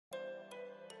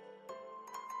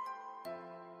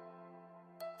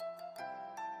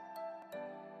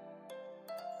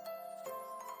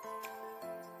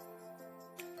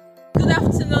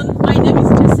afternoon. My name is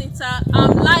Jacinta.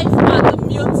 I'm live at the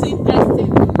MILTON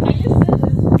Estate. Can you see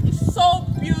this? It's so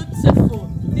beautiful.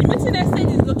 The MILTON Estate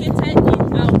is located in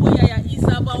Awayaya. It's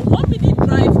about 1 minute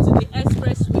drive to the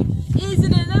expressway. It's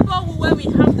in a neighborhood where we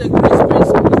have the Recreational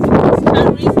Schools,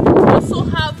 Coscharis. We also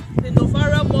have the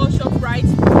Novare Mall shop right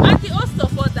and the host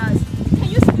of others. Can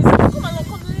you see this? Come along,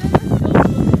 come to the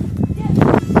yes.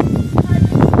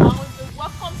 Around the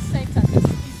welcome center. This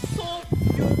is so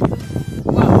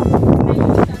beautiful. Wow.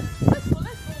 Let's go.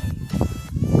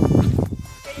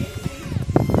 Can you see?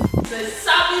 The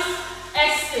service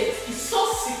estate is so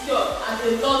secure and the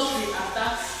luxury at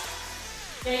that.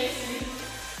 Can you see?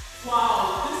 Wow,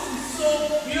 this is so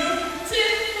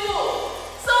beautiful.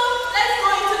 So let's go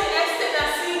into the estate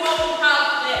and see what we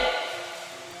have there.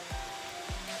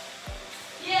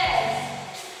 Yes.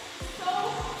 So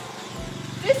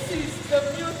this is the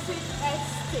MILTON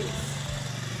Estate.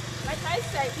 Like I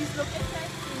said, it's located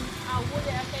in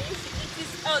Awayaya. Can you see? It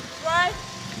is a dry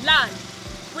land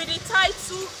with the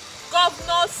title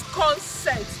Governor's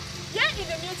Consent. Here in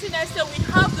the MILTON Estate, we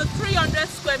have the 300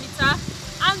 square meter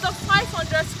and the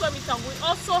 500 square meter. We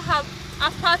also have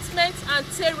apartments and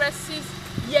terraces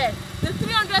here. The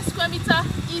 300 square meter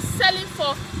is selling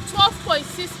for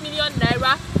 12.6 million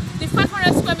naira. The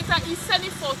 500 square meter is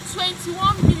selling for 21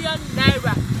 million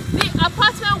naira. The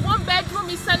apartment 1 bedroom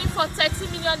is selling for 30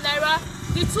 million naira.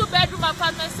 The 2 bedroom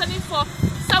apartment is selling for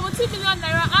 70 million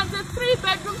naira, and the 3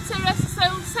 bedroom terrace is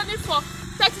selling for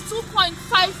 32.5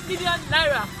 million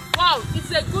naira. Wow, it's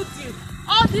a good deal.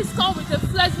 All this comes with a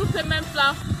flexible payment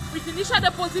plan with initial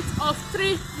deposit of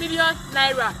 3 million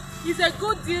naira. It's a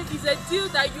good deal. It's a deal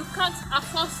that you can't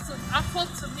afford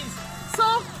to miss.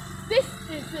 So this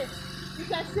is it. You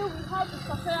can see we have the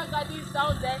Coscharis gardens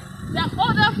down there. There are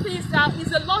other things. That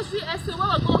is a luxury estate where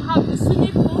we're going to have the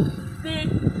swimming pool, the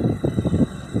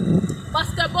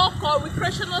basketball court,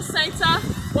 recreational center.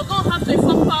 We're going to have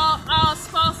 24-hour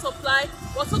power supply.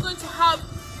 We're also going to have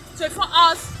 24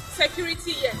 hours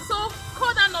security here. So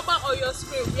call that number on your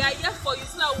screen. We are here for you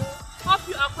so that we'll help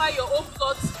you acquire your own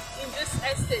plots in this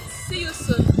estate. See you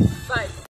soon. Bye.